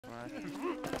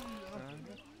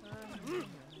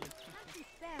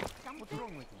What's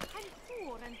wrong with you? I'm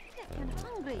poor and sick and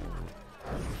hungry.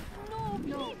 No,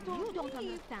 you don't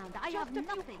understand. I have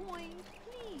nothing. Coins,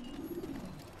 please.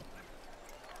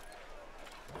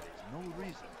 There's no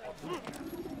reason for doing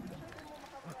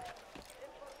that.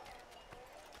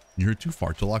 You're too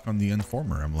far to lock on the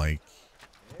informer. I'm like,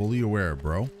 fully aware,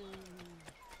 bro.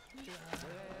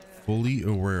 Fully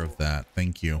aware of that.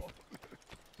 Thank you.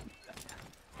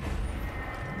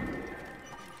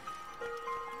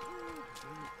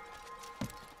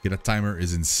 Get a timer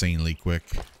is insanely quick.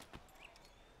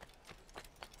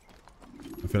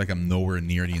 I feel like I'm nowhere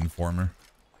near the informer.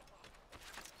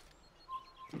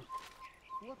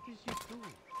 What is he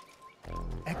doing?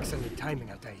 Excellent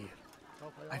timing, Altair.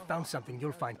 I found something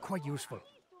you'll find quite useful.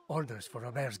 Orders for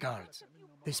Robert's guards.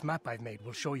 This map I've made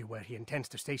will show you where he intends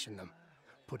to station them.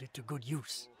 Put it to good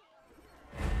use.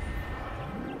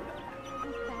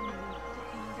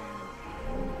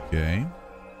 Okay.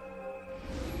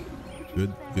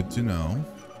 Good to know.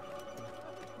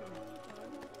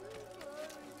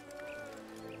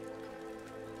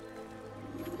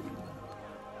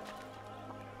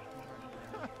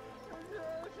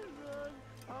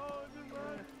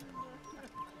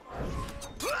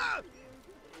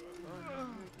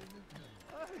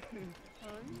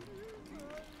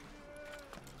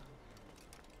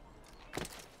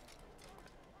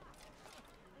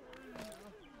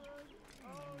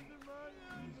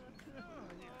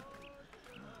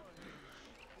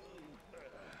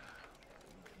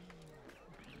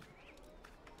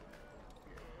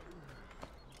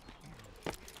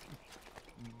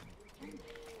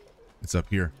 It's up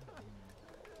here.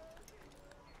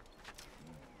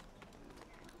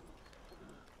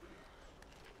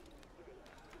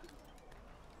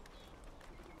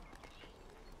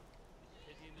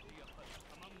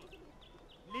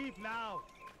 Leave now.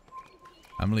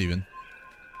 I'm leaving.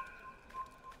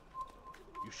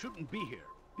 You shouldn't be here.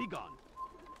 Be gone.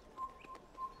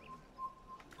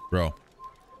 Bro.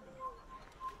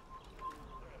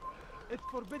 It's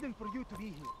forbidden for you to be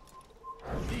here.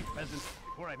 Leave, peasant,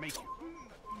 before I make you.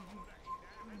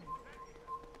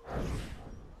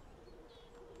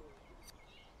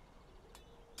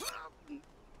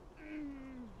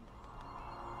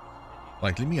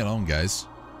 Like, leave me alone, guys.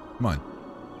 Come on.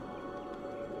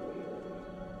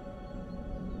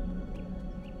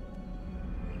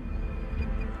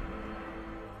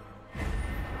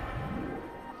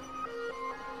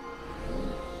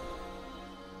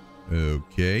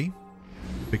 Okay.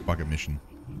 Pickpocket mission.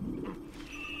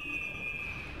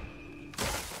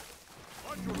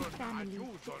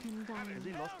 Has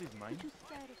he lost his mind?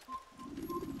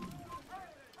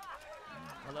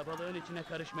 Kalabalığın içine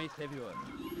karışmayı seviyor.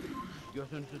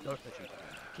 Gözünüzü dört açın.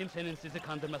 Kimsenin sizi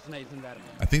kandırmasına izin vermeyin.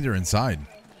 I think they're inside,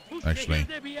 Bu actually.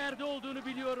 şehirde bir yerde olduğunu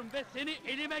biliyorum ve seni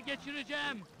elime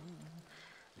geçireceğim.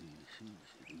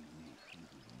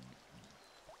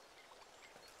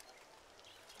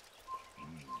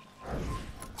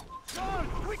 Guard!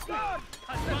 Quick guard!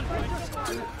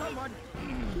 Come on!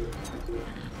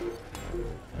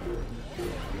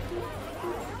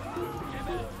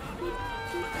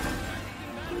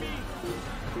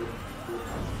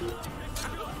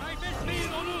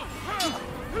 Kaybetmeyin onu.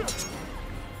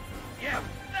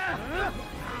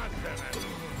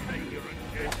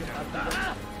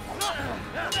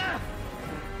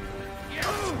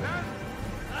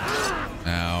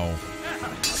 Ow.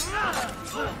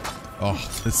 Oh,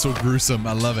 it's so gruesome.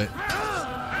 I love it.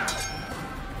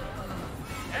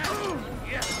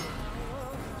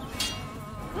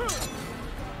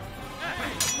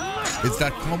 It's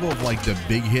that combo of like the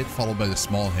big hit followed by the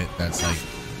small hit that's like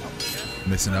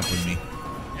messing up with me.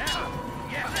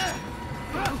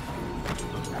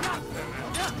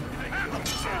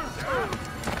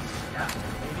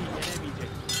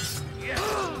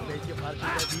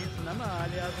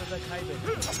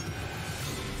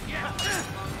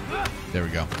 There we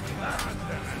go.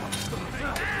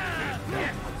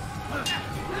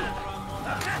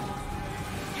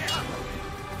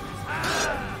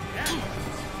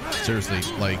 Seriously,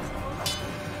 like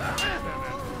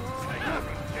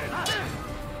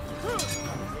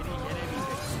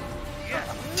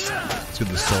let's get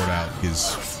the sword out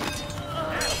because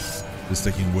this is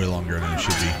taking way longer than it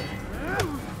should be.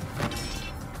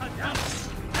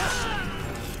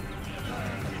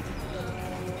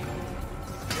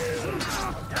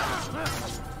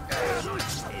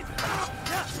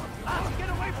 Get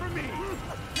away from me!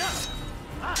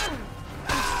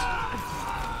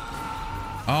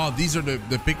 Oh, these are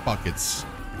the pickpockets.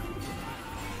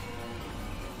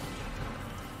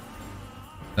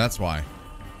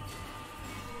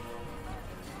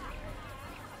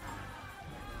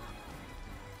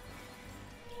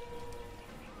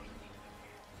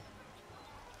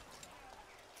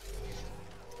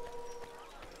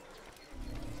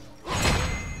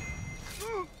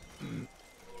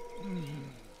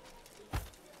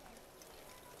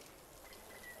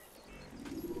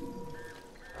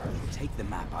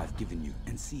 map I've given you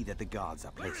and see that the guards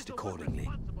are placed accordingly.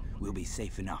 We'll be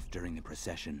safe enough during the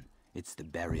procession. It's the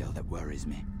burial that worries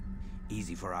me.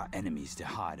 Easy for our enemies to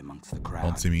hide amongst the crowd.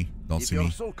 Don't see me. Don't If see you're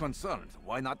me. so concerned,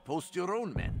 why not post your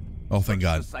own men? Oh, thank Search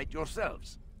God. the site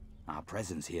yourselves. Our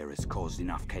presence here has caused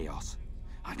enough chaos.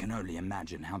 I can only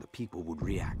imagine how the people would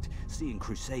react, seeing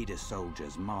Crusader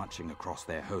soldiers marching across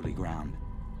their holy ground.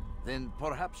 Then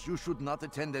perhaps you should not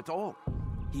attend at all.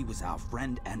 He was our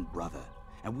friend and brother,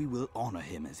 and we will honor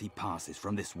him as he passes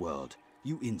from this world.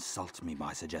 You insult me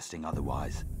by suggesting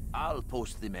otherwise. I'll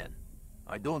post the men.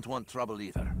 I don't want trouble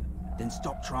either. Then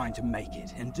stop trying to make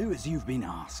it and do as you've been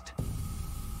asked.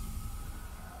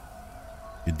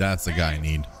 Dude, that's the guy I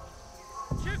need.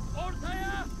 Çık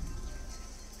ortaya!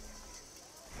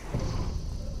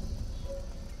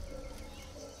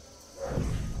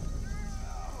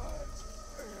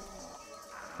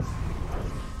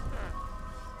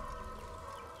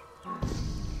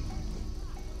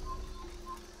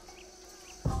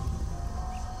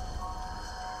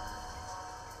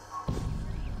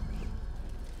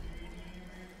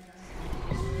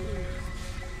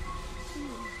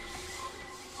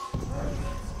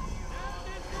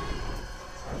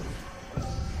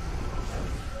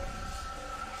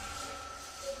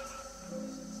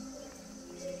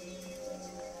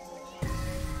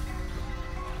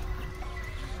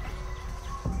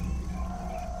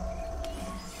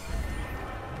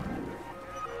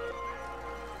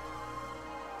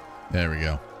 There we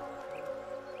go.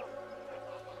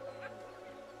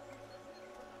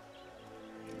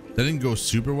 That didn't go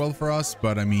super well for us,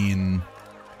 but I mean,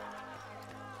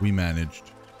 we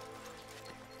managed.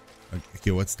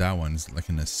 Okay, what's that one? Is it like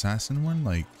an assassin one?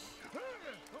 Like,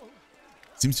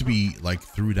 seems to be like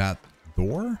through that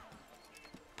door.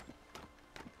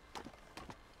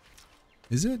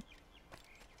 Is it?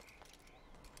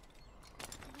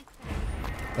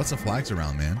 Lots of flags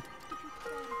around, man.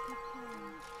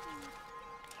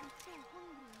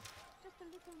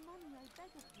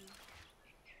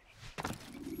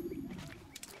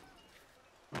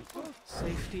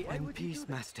 Safety and peace,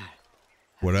 Master.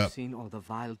 What Have up? you seen all the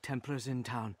vile Templars in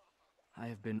town? I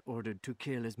have been ordered to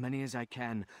kill as many as I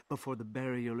can before the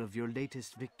burial of your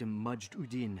latest victim, Majd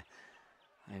Udin.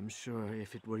 I am sure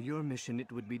if it were your mission,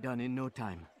 it would be done in no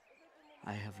time.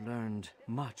 I have learned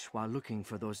much while looking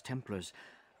for those Templars.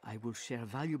 I will share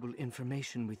valuable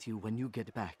information with you when you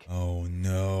get back. Oh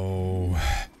no.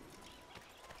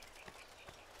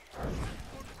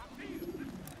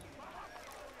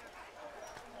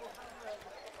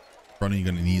 Probably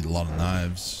gonna need a lot of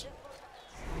knives.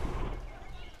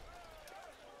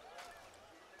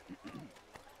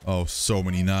 Oh, so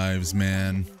many knives,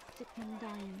 man. Sick and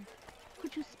dying.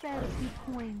 Could you spare a few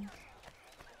coins?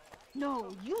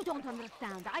 No, you don't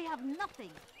understand. I have nothing.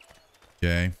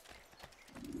 Okay.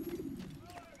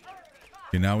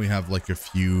 Okay, now we have like a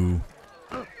few.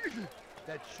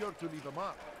 That's sure to leave a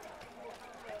mark.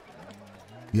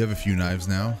 We have a few knives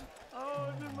now.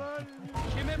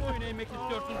 Kime boyun eğmek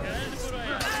istiyorsun? Gel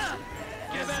buraya.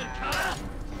 Geber kara.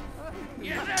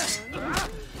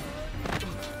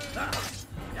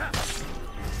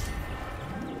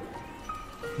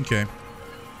 Okay.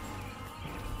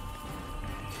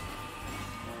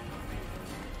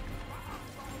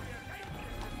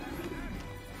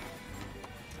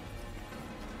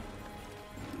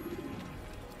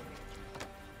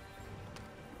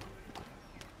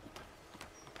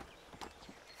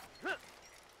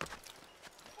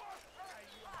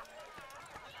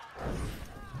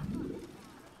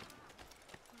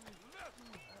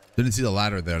 Didn't see the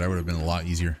ladder there. That would have been a lot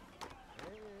easier.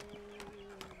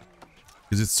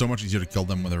 Because it's so much easier to kill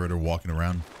them when they're walking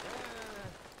around.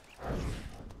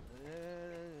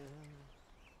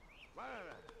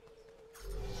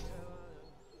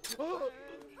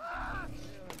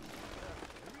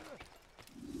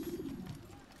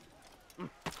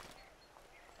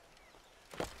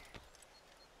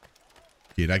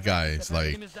 Okay, that guy is like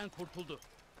Elimizden kurtuldu.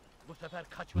 Bu sefer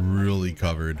kaçmadı. really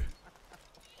covered.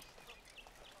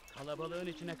 Kalabalığın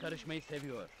içine karışmayı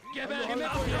seviyor. Geber. Kime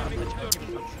boyun eğmek istiyorsun?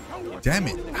 Damn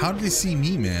it. How did they see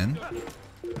me, man?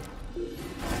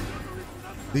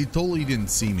 They totally didn't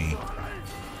see me.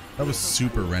 That was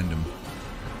super random.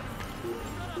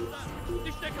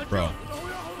 Bro.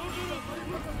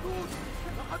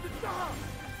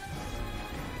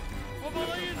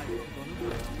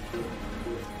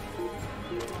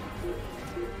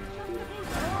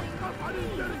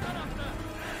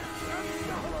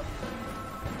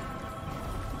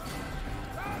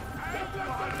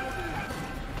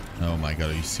 Oh my god,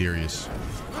 are you serious?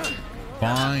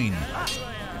 Fine.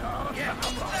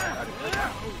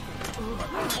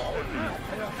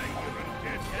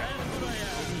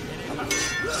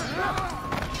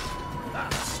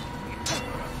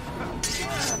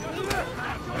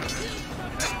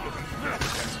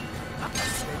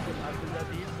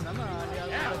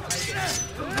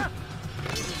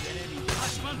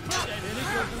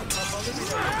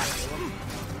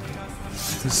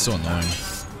 This is so annoying.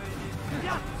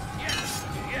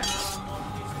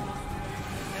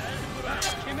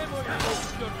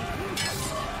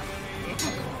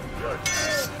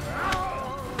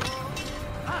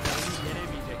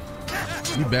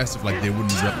 It'd be best if like they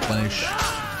wouldn't replenish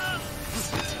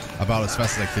about as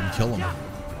fast as I couldn't kill them.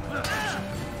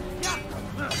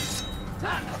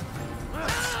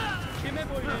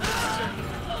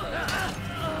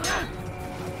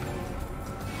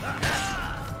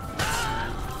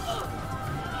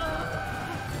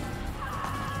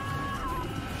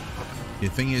 The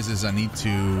thing is I need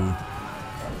to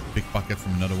pickpocket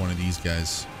from another one of these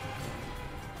guys.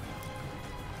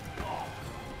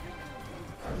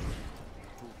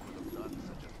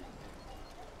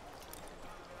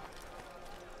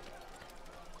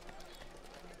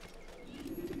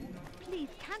 Please,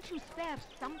 can't you spare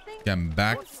something? Okay, I'm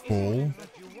back full.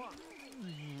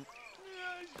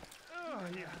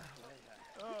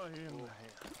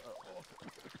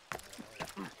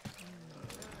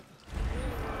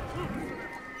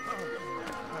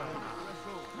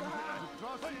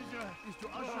 Is to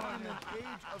usher in an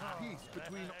age of peace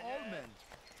between all men.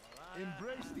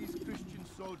 Embrace these Christian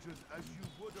soldiers as you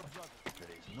would a brother. There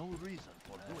is no reason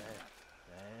for doing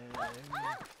that.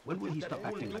 When will he stop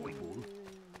acting like a fool?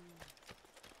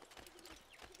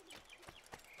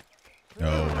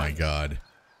 Oh my god.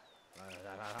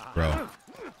 Bro.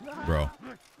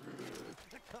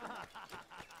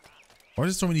 Why are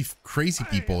there so many crazy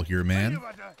people here, man?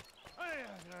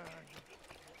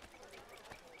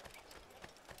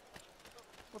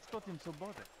 What's got him so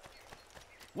bothered?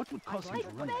 What would cause him I to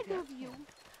run? beg of you.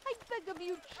 I beg of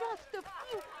you just a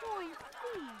few coins,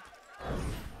 please.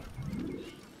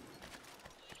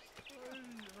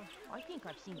 I think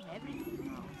I've seen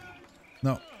everything now.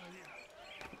 No.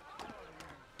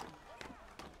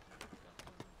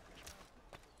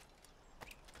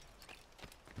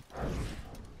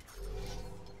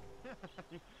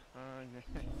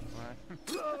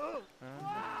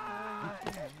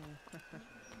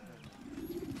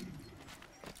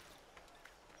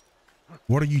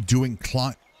 What are you doing,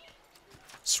 Clyde?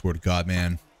 Swear to God,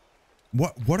 man.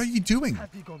 What are you doing?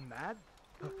 Have you gone mad?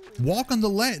 Walk on the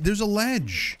ledge. There's a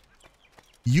ledge.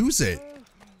 Use it.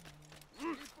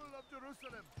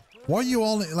 Why are you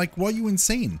all like? Why are you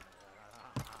insane?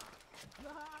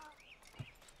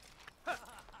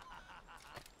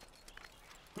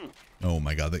 Oh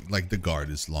my God! Like the guard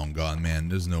is long gone, man.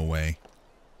 There's no way.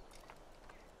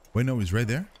 Wait, no, he's right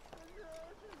there.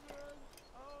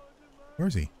 Where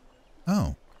is he?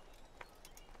 Oh.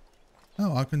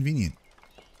 Oh, how convenient.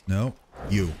 No,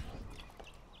 you.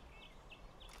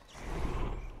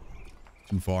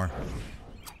 Too far.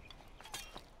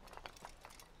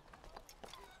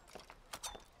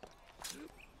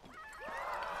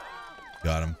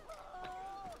 Got him.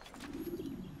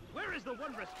 Where is the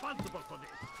one responsible for this?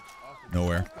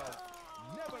 Nowhere.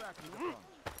 Never acted upon.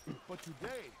 But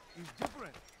today is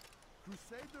different.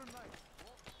 Crusader Knight.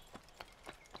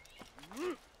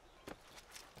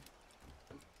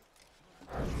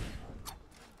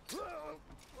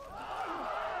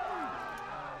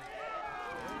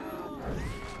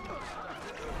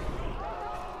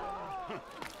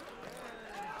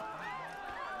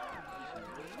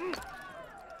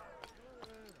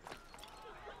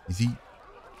 Is he?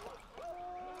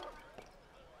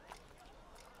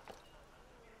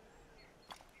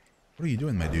 What are you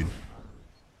doing, my dude?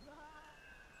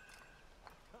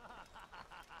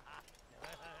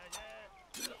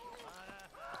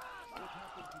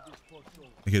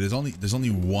 Okay, there's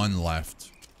only one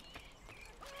left.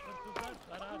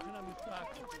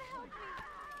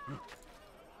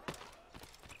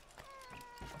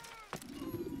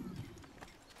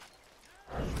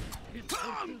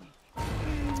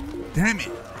 Damn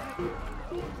it!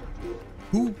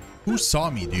 Who saw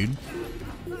me, dude?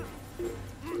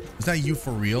 Is that you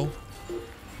for real?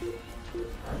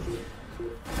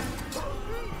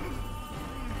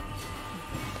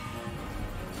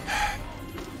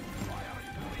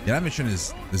 Yeah, that mission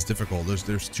is difficult.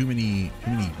 There's too many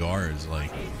guards.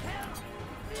 Like,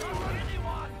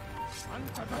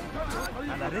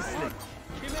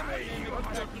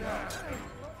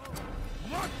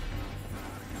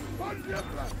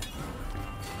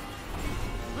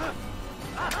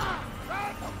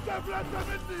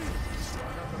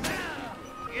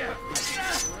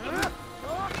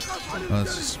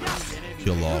 Let's just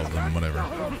kill all of them, whatever.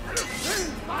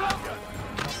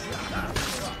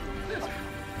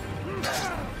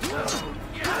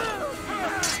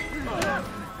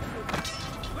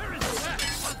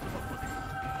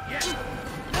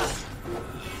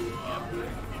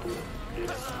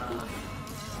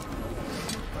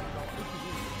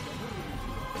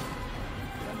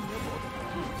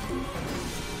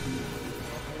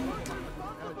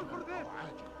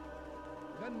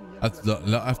 I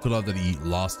have to love that he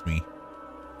lost me.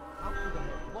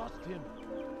 Lost him.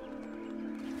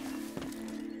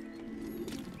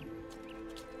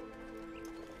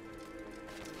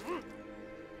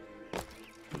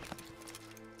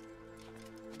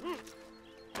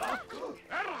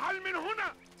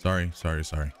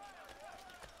 Sorry.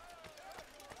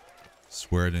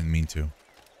 Swear I didn't mean to.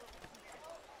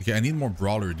 Okay, I need more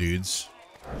brawler dudes.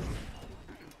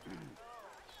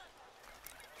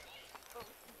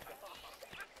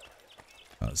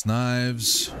 That's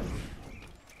knives.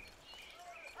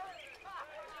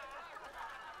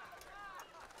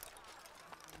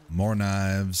 More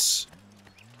knives.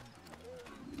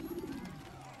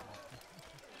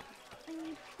 I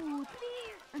need food,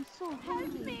 please. I'm so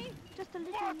hungry. Just a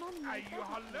little money.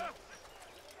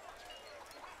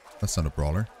 That's not a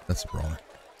brawler. That's a brawler.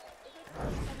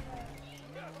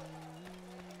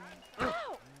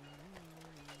 Ow!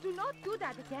 Do not do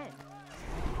that again.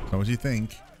 So what do you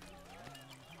think?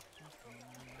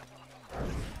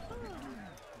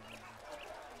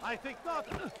 I think not.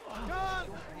 God!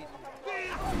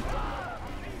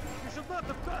 You should not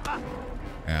have done.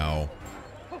 Ow.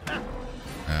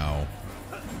 Ow.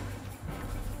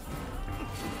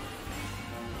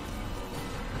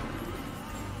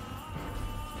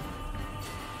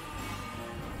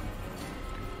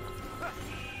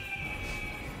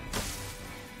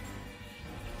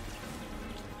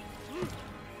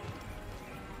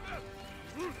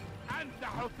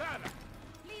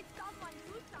 Please, someone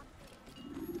do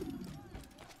something.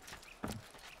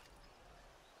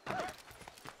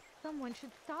 Someone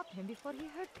should stop him before he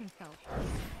hurts himself.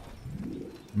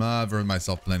 I've hurt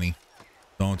myself plenty.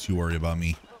 Don't you worry about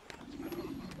me.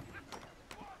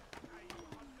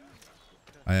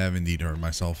 I have indeed hurt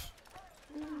myself.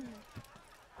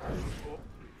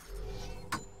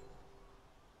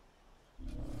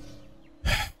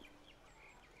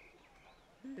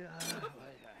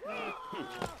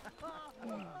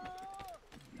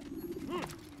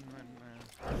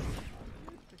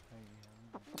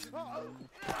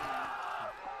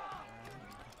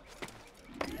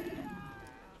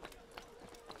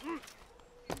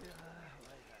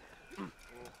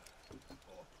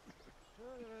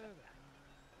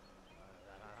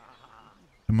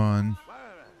 Come on.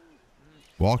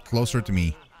 Walk closer to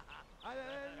me.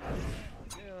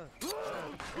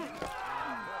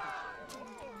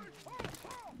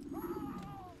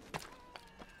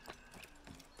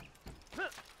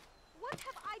 What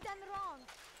have I done wrong?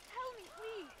 Tell me,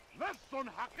 please. لص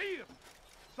حقير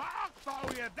سأقطع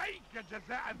يديك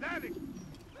جزاء ذلك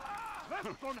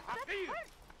لص حقير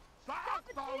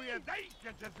سأقطع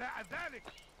يديك جزاء ذلك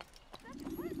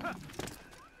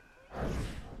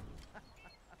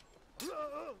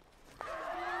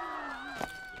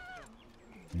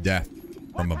Death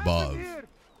from above.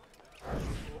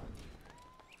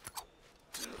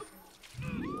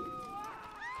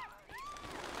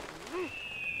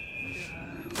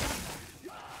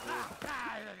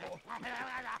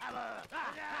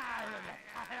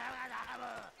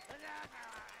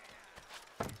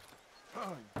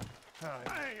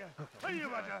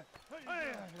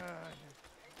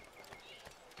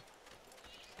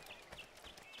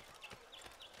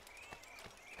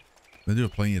 They do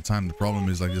have plenty of time. The problem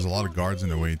is, like, there's a lot of guards in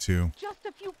the way too. Just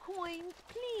a few coins,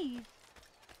 please.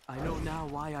 I know now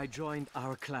why I joined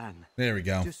our clan. There we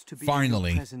go. Just to be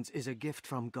Finally. in your presence is a gift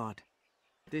from God.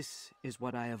 This is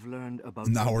what I have learned about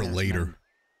An the hour Bears later. men.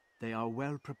 They are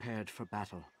well prepared for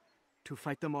battle. To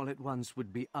fight them all at once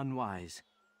would be unwise.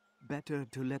 Better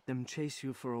to let them chase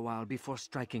you for a while before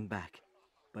striking back.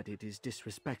 But it is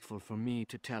disrespectful for me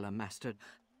to tell a master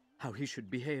how he should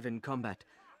behave in combat.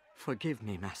 Forgive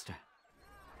me, master.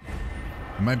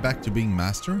 Am I back to being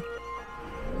master?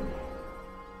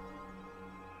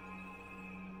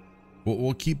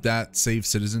 We'll keep that save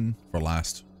citizen for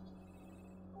last.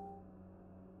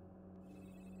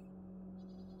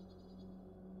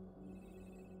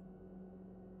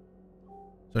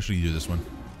 Let's actually do this one.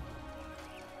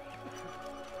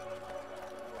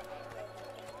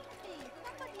 Please,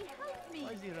 somebody help me.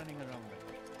 Why is he running around?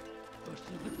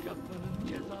 Hırsızlık yapmanın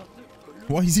cezası ölüm.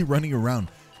 Why is he running around?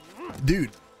 Dude,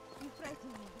 You frighten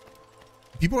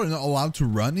me. people are not allowed to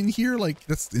run in here? Like,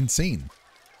 that's insane.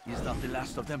 Is that the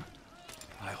last of them?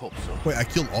 I hope so. Wait, I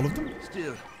killed all of them?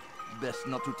 Still, best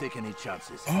not to take any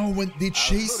chances. Oh, when they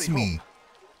chased me.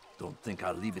 Don't think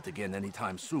I'll leave it again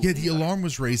anytime soon. Yeah, the alarm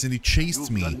was raised and he chased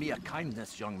You've me. done me a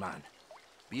kindness, young man.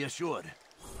 Be assured,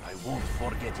 I won't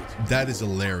forget it. That is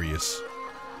hilarious.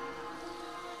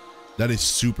 That is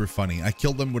super funny. I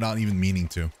killed them without even meaning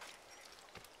to.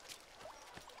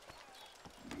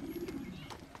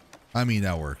 I mean,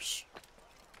 that works.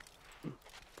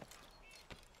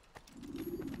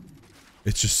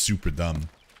 It's just super dumb.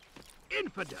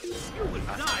 Infidel, you will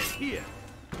die here.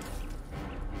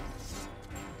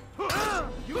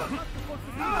 You are not supposed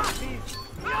to be with me.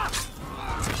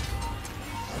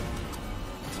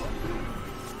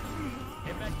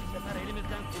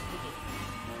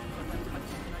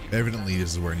 Evidently,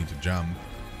 this is where I need to jump.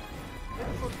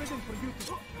 It's forbidden for you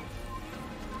to...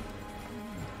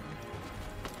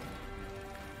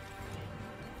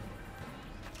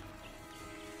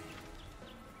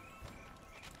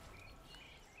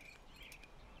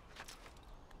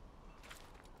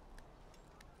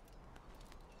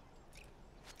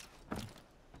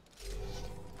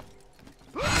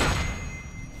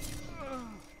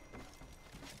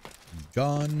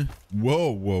 Gone.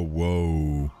 Whoa, whoa,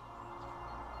 whoa.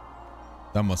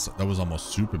 That was almost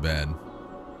super bad.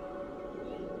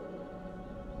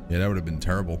 Yeah, that would have been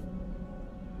terrible.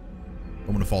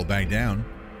 I'm gonna fall back down.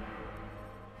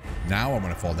 Now I'm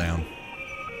gonna fall down.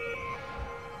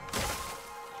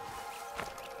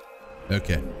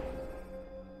 Okay.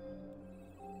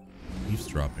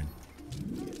 Eavesdropping.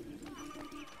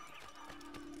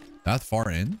 That far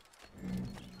in?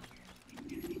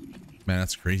 Man,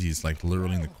 that's crazy. It's like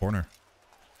literally in the corner.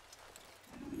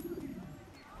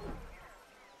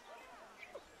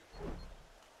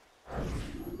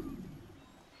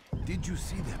 Did you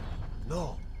see them?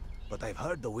 No, but I've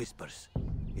heard the whispers.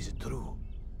 Is it true?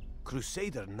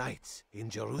 Crusader knights in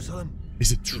Jerusalem?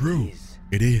 Is it true?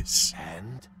 It is.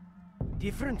 And?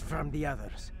 Different from the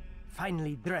others.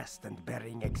 Finely dressed and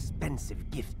bearing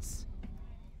expensive gifts.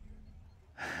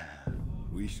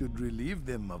 We should relieve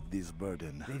them of this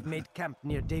burden. They've made camp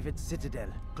near David's citadel,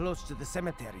 close to the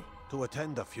cemetery. To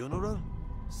attend a funeral?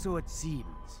 So it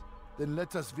seems. Then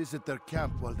let us visit their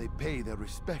camp while they pay their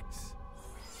respects.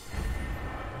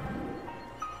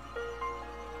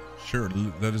 Sure,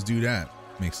 let us do that.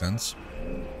 Makes sense.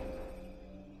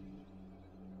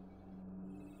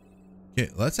 Okay,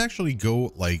 let's actually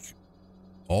go like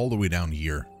all the way down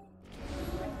here.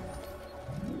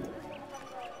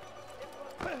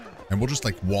 And we'll just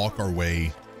like walk our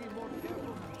way.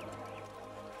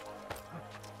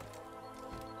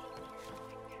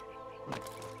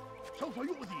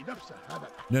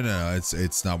 No,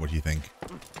 it's not what you think.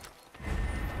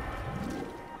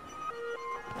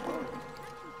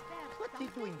 What's he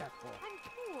doing that for? I'm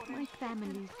poor. My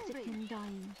family's sick and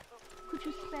dying. Could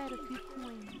you spare a few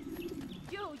coins?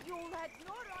 You had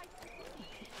no right.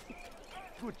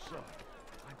 Good sir,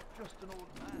 I'm just an old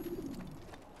man.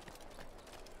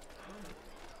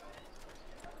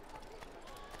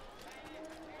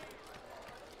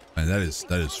 Man, that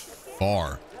is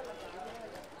far.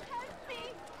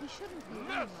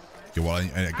 Okay, well,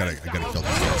 I gotta kill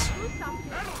these guys.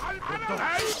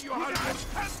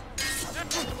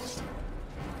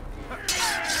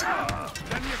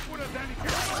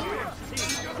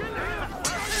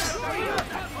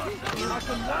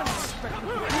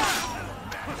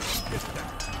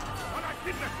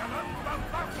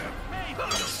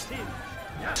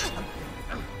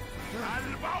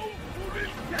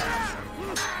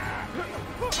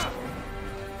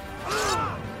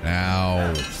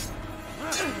 Ow.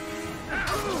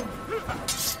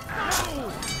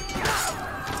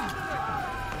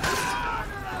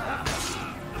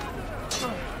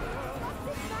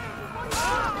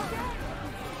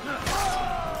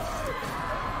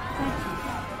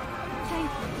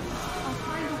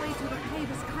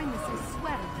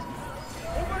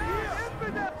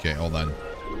 Okay, hold on.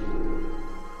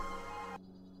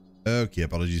 Okay,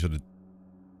 apologies for the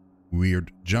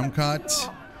weird jump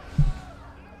cut.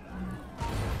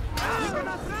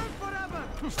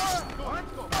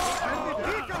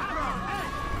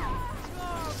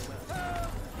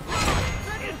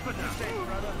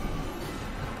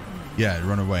 Yeah,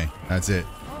 run away. That's it.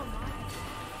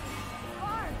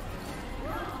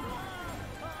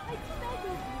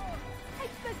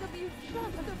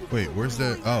 Wait, where's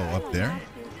the... Oh, up there?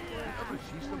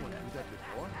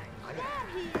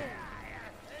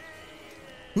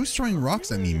 Who's throwing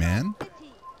rocks at me, man?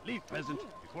 Leave, peasant,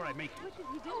 before I make you.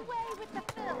 Away with the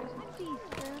filth. Please,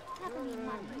 sir, have any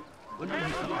money? When will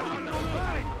he stop acting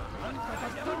like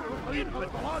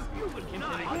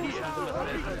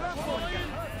a fool?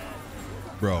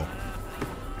 Bro.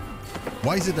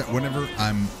 Why is it that whenever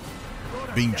I'm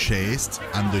being chased,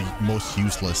 I'm the most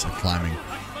useless at climbing?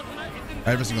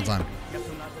 Every single time.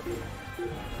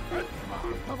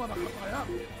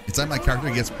 It's like my character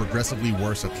gets progressively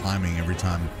worse at climbing every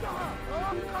time.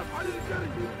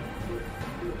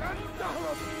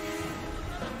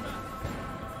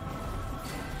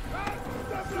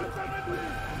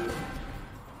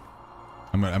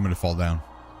 I'm gonna fall down.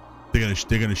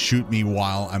 They're gonna shoot me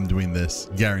while I'm doing this,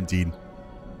 guaranteed.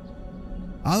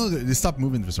 I don't know. They stopped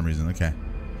moving for some reason. Okay.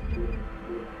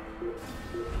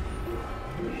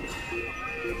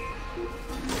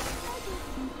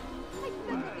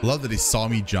 Love that they saw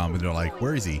me jump and they're like,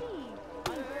 "Where is he?"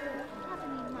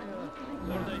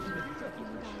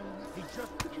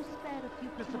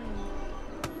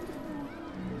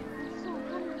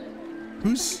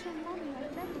 Who's?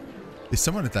 Is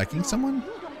someone attacking someone?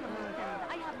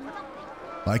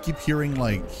 I keep hearing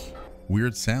like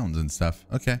weird sounds and stuff.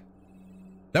 Okay.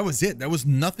 That was it. There was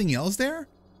nothing else there?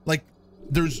 Like,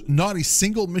 there's not a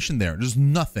single mission there. There's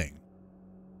nothing.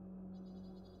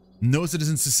 No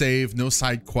citizens to save, no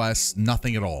side quests,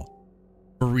 nothing at all.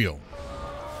 For real.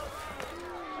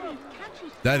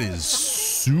 That is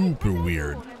super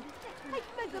weird.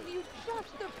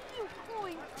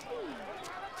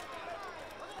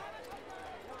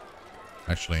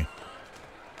 Actually.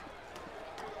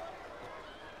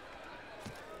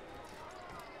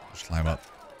 Just climb up.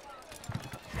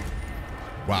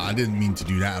 Wow, I didn't mean to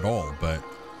do that at all, but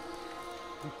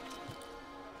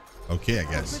okay, I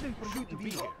guess.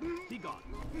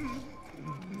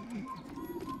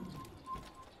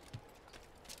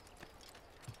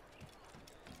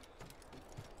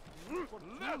 For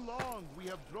too long, we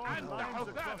have drawn lines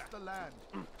across the land.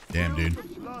 Damn, dude.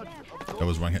 That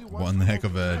was one heck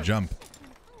of a jump.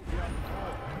 We are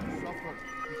all suffered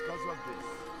because of this.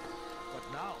 But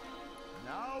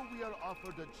now we are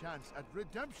offered a chance at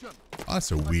redemption. Oh,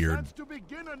 that's a weird. To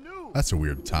begin anew. That's a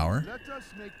weird tower. Let us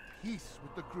make peace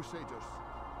with the Crusaders.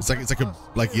 It's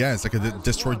like a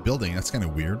destroyed building. That's kind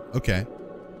of weird. Okay.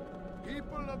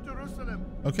 People of Jerusalem.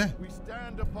 Okay. We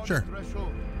stand upon Sure. the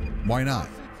threshold. Why not?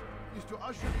 Is to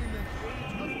usher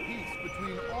in an age of peace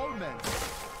between all men.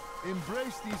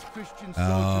 Embrace these Christian soldiers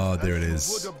Oh, there it as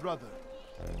is. you would a brother.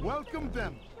 Welcome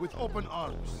them with open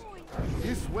arms.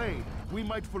 This way, we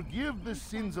might forgive the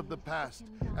sins of the past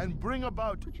and bring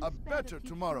about a better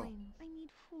tomorrow.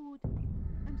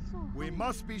 We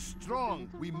must be strong,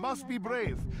 we must be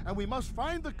brave, and we must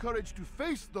find the courage to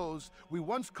face those we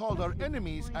once called our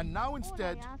enemies and now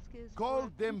instead call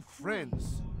them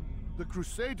friends. The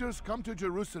Crusaders come to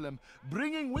Jerusalem,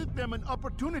 bringing with them an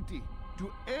opportunity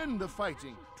to end the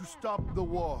fighting, to stop the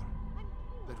war.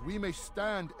 That we may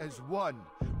stand as one,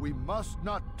 we must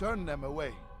not turn them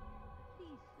away.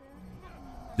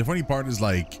 The funny part is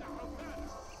like,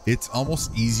 it's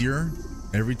almost easier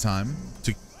every time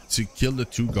to kill the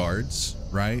two guards,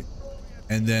 right?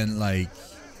 And then like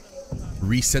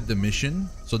reset the mission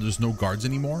so there's no guards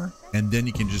anymore, and then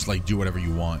you can just like do whatever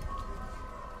you want.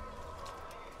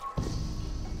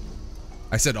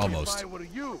 I said almost. If I were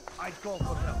you, I'd call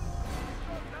for help.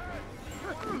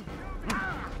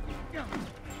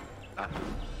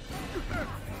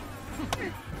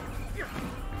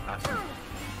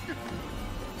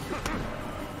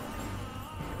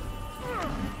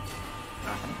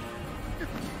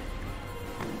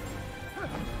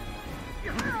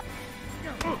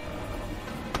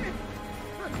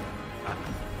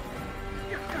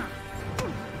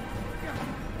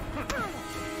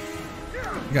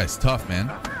 You guys tough,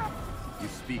 man. You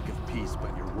speak of peace,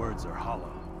 but your words are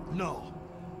hollow. No,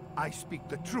 I speak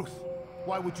the truth.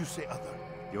 Why would you say other?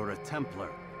 You're a Templar.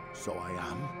 So I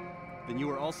am. Then you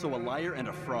are also a liar and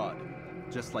a fraud,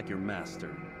 just like your master.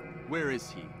 Where is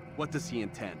he? What does he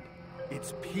intend?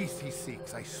 It's peace he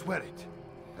seeks, I swear it.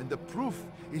 And the proof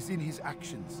is in his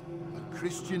actions. A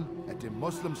Christian at a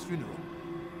Muslim's funeral.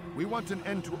 We want an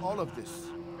end to all of this.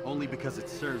 Only because it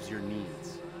serves your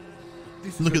needs.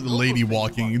 Look at the lady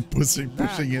walking and pushing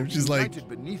him. She's like, united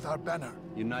beneath our banner.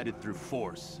 United through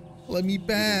force. let me You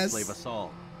pass. enslave us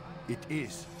all. It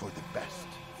is for the best.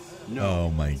 No. Oh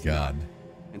my God.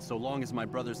 And so long as my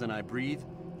brothers and I breathe,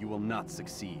 you will not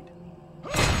succeed.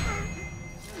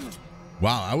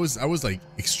 Wow, I was like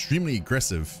extremely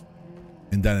aggressive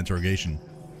in that interrogation.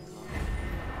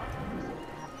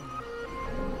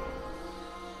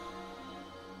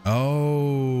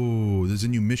 Oh, there's a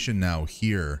new mission now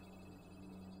here.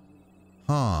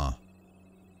 Huh.